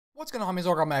What's going on, homies?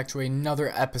 Welcome back to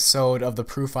another episode of the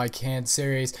Proof I Can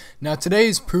series. Now,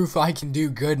 today's proof I can do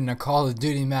good in a Call of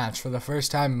Duty match for the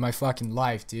first time in my fucking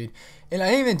life, dude. And I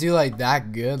didn't even do, like,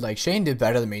 that good. Like, Shane did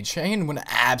better than me. Shane went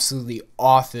absolutely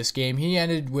off this game. He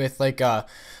ended with, like,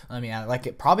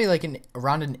 probably, like,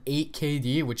 around an 8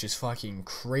 KD, which is fucking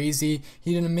crazy.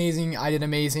 He did amazing. I did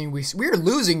amazing. We were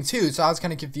losing, too, so I was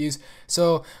kind of confused.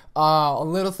 So, a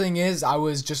little thing is, I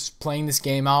was just playing this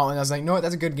game out, and I was like, no,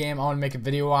 that's a good game. I want to make a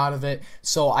video out of it.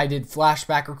 So, I did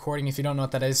flashback recording, if you don't know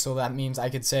what that is. So, that means I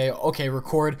could say, okay,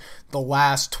 record the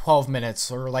last 12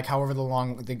 minutes, or, like, however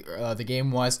long the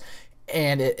game was.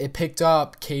 And it picked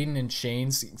up Caden and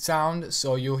Shane's sound,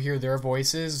 so you'll hear their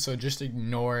voices, so just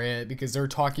ignore it, because they're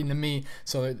talking to me,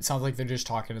 so it sounds like they're just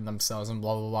talking to themselves and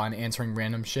blah blah blah and answering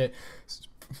random shit.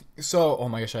 So, oh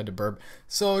my gosh, I had to burp.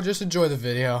 So, just enjoy the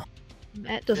video.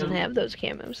 Matt doesn't have those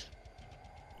camos.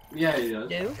 Yeah, he does.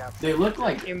 Do? They look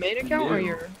like Your main account new. or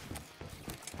your...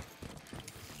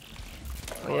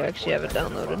 Oh, you actually have it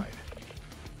downloaded.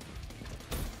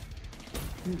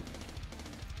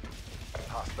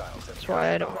 That's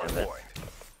why I don't have it.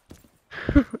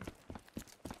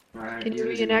 Right, Can you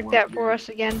reenact that for us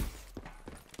again?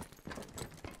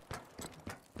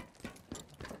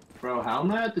 Bro, how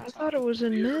am I at the I top thought it was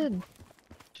in mid.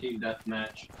 team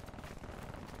deathmatch?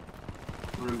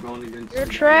 When I'm going against You're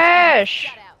the trash!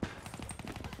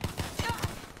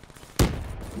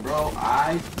 Bro,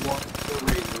 I want the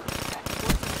Razor.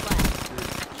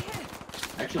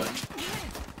 Actually,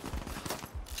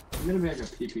 I'm gonna make a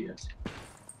PPS.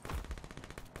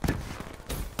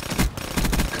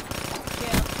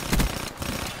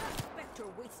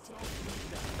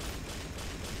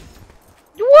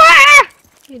 What?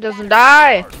 He doesn't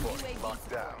die.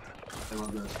 I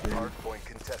love that screen. Hardpoint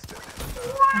contested.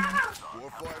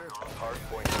 Warfighter,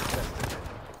 hardpoint contested.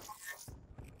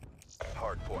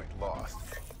 Hardpoint lost.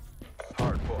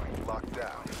 Hardpoint locked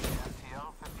down.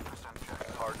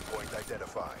 Hardpoint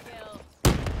identified.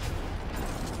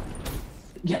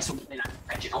 Yes,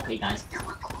 okay, guys.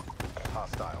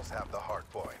 Hostiles have the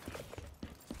hardpoint.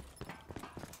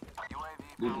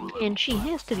 And she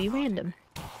has to be random.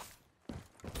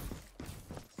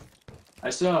 I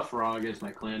still have frog as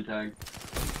my clan tag.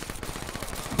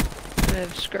 I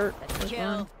have skirt as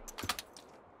well.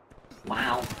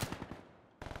 Wow.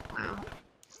 Wow.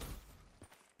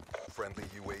 Friendly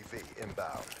UAV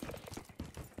inbound.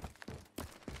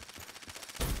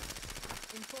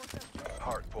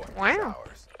 Hardpoint Wow. is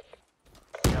ours.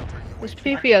 Counter This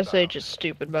UAV PPSH inbound. is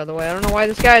stupid, by the way. I don't know why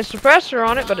this guy has suppressor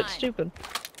on it, but it's stupid.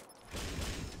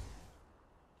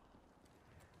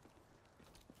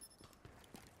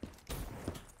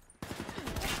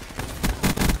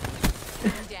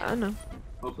 I know.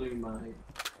 Hopefully my...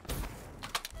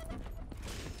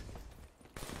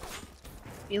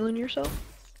 Feeling yourself?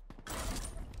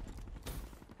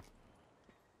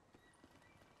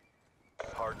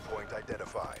 Hardpoint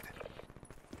identified.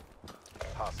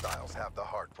 Hostiles have the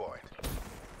hardpoint.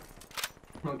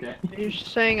 Okay. You're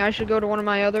just saying I should go to one of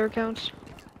my other accounts?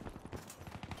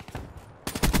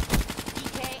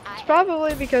 It's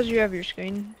probably because you have your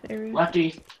screen area.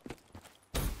 Lefty!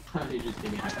 He just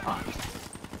gave me a high five.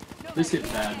 This is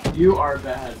bad. You are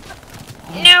bad.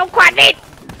 No, Quaddy!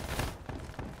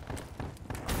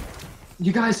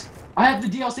 You guys, I have the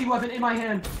DLC weapon in my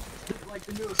hand. Like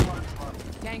the newest one.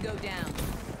 Tango down.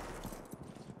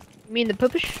 You mean the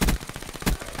poopish?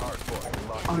 Hardpoint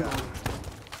locked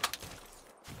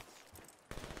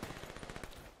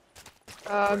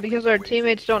down. Because our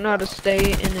teammates don't know how to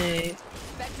stay in a...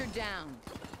 Spectre down.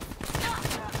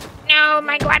 No,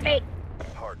 my Quaddy!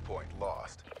 Hardpoint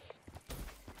lost.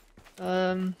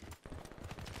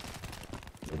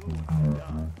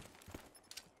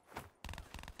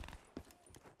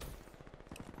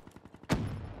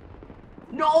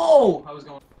 No! I was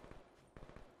going.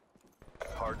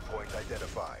 Hardpoint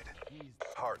identified.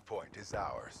 Hardpoint is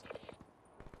ours.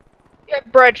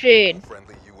 Get bread.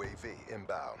 Friendly UAV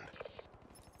inbound.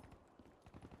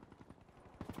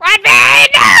 Quaddy!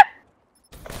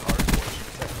 Hardpoint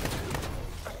contested.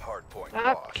 Hardpoint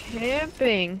Stop lost.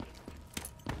 camping.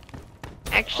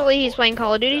 Actually, he's playing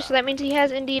Call of Duty, so that means he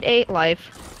has indeed 8 life.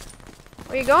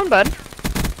 Where you going, bud?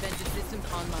 Defensive system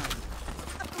online.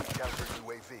 Counter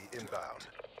UAV inbound.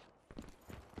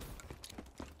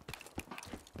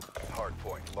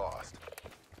 Hardpoint lost.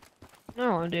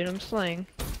 No, dude, I'm slaying.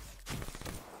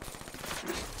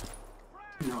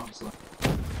 No, I'm sorry.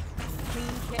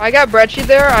 If I got Brecci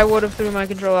there, I would have threw my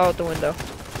controller out the window.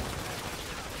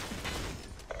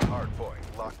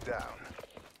 Hardpoint locked down.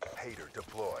 Hater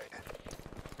deployed.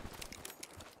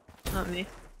 Not me.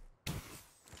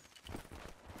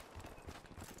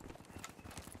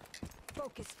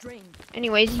 Focus drained.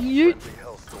 Anyways, you. Friendly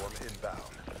Hellstorm inbound.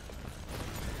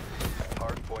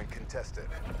 Hardpoint contested.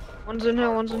 One's in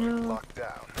hell, one's in Hardpoint hell. locked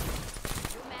down.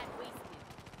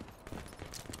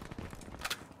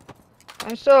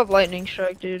 I still have lightning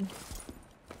strike, dude.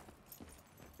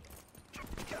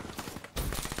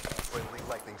 Friendly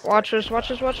lightning Watch strike. us,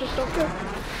 watch us, watch us, don't kill.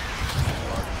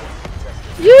 Hardpoint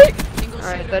contested. Yeet! Single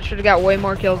Alright, shooter. that should have got way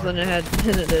more kills than it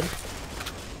did.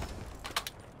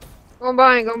 Going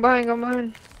behind, going behind, going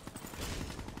behind.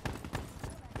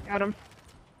 Got him.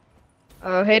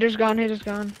 Hater's gone, hater's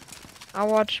gone. I'll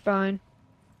watch behind.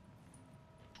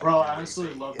 Bro, I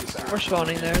honestly love this. We're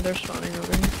spawning there, they're spawning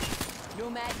over here.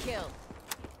 Nomad kill.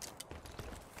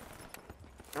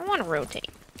 I want to rotate.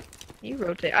 You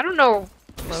rotate. I don't know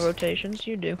my rotations,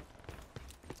 you do.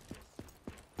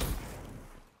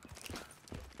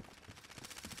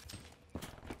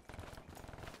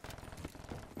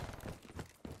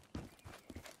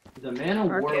 The man of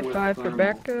war Market with 5 for thermal.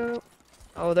 backup.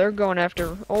 Oh, they're going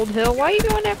after Old Hill. Why are you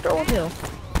going after Old Hill?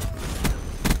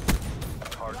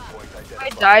 Hardpoint I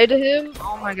identified. died to him?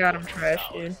 Oh my god, I'm trash,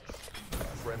 dude.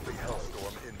 Friendly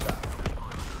Hellstorm inbound.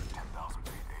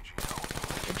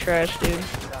 You're trash, dude.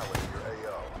 Challenge your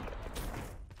AO.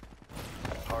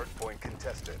 Hardpoint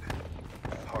contested.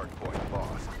 Hardpoint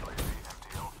lost.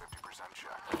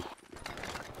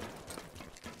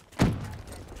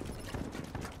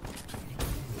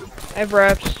 I have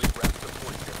reps. Wrap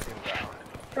deployment inbound.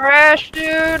 Trash,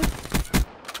 dude!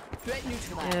 Threat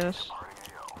neutralized. Yes.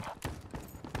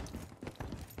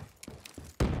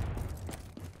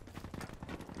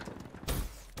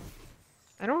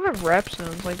 I don't have rep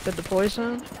sounds, like the deploy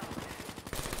sound.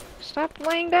 Stop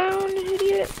laying down,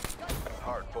 idiot.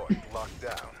 Hardpoint locked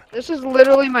down. This is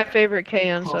literally my favorite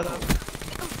KN setup.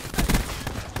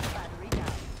 Battery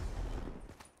down.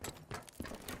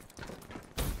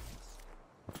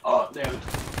 Oh, damn it.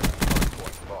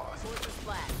 Hardpoint lost. Force is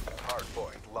flat.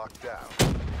 Hardpoint locked down.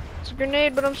 It's a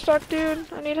grenade, but I'm stuck, dude.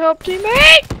 I need help,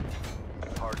 teammate!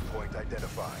 Hardpoint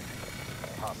identified.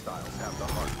 Hostiles have the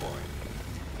hardpoint.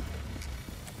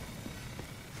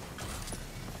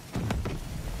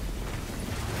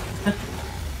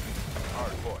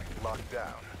 Hardpoint locked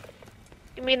down.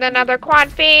 Give me another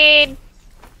quad feed!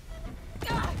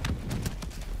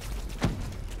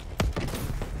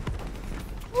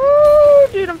 Woo!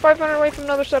 Dude, I'm 500 away from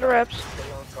another set of reps.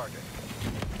 Stay on target.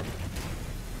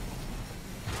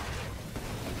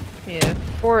 Yeah,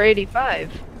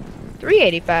 485.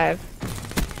 385.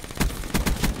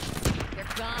 They're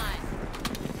gone.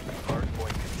 Hardpoint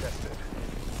contested.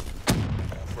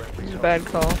 Friendly This is a bad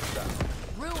call.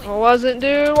 Hellstorm Ruin. Oh, wasn't,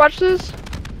 dude. Watch this.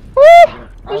 Woo! I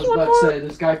There's was one about more. to say,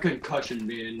 this guy could cushion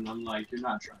me, and I'm like, you're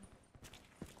not trying.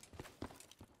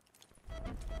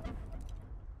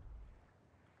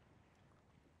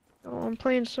 Oh, I'm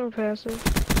playing so passive.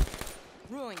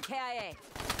 Ruin. KIA.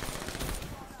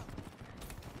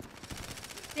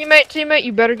 Teammate,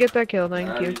 you better get that kill,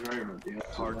 thank you. He's right about the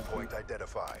Hardpoint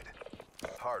identified.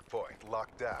 Hardpoint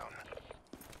locked down.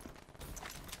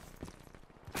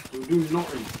 We do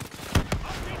nothing.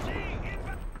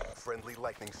 Friendly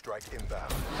lightning strike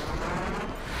inbound.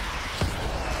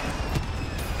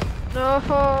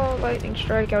 No, lightning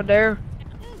strike out there.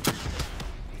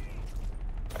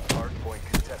 Hardpoint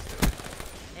contested.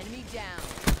 Enemy down.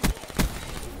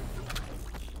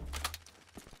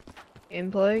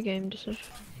 Gameplay, game decision.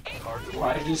 Hardpoint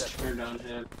Why I just contested. turned on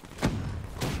him?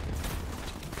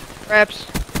 Reps.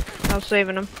 I was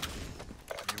saving him.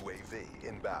 UAV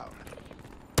inbound.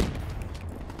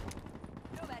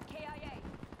 Nomad KIA.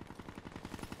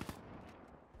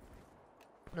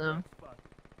 No.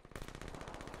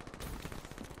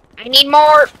 I need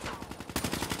more!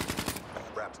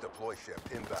 Wraps deploy ship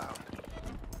inbound.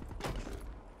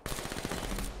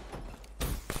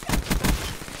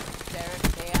 Sheriff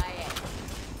KIA.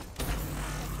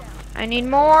 I need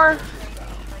more!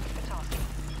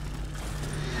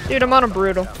 Dude, I'm on a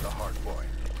brutal. Have the hardpoint.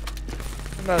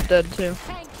 I'm about dead too.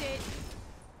 Tanked it.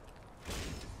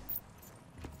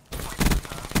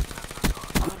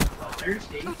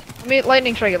 Thirsty. Let me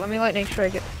lightning strike it, let me lightning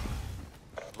strike it.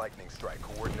 Lightning strike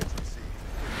coordinates received.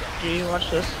 Gee, watch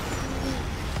this.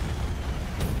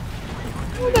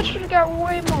 Oh, that should've got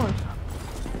way more.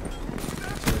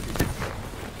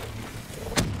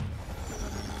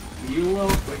 You will,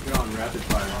 but you're on rapid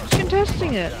fire. Just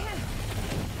contesting it.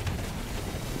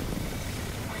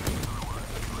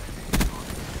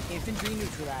 Infantry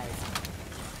neutralized.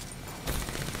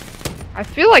 I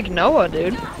feel like Noah,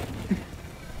 dude.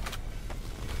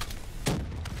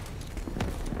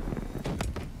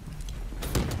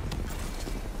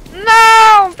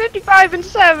 No! 55 and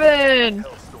 7!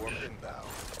 Hellstorm inbound.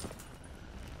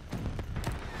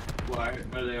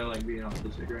 Why are they like being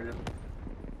autistic right now?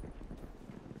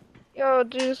 Yo,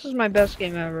 dude, this is my best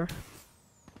game ever.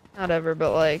 Not ever,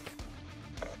 but like.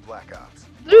 Black Ops.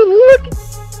 Dude, look!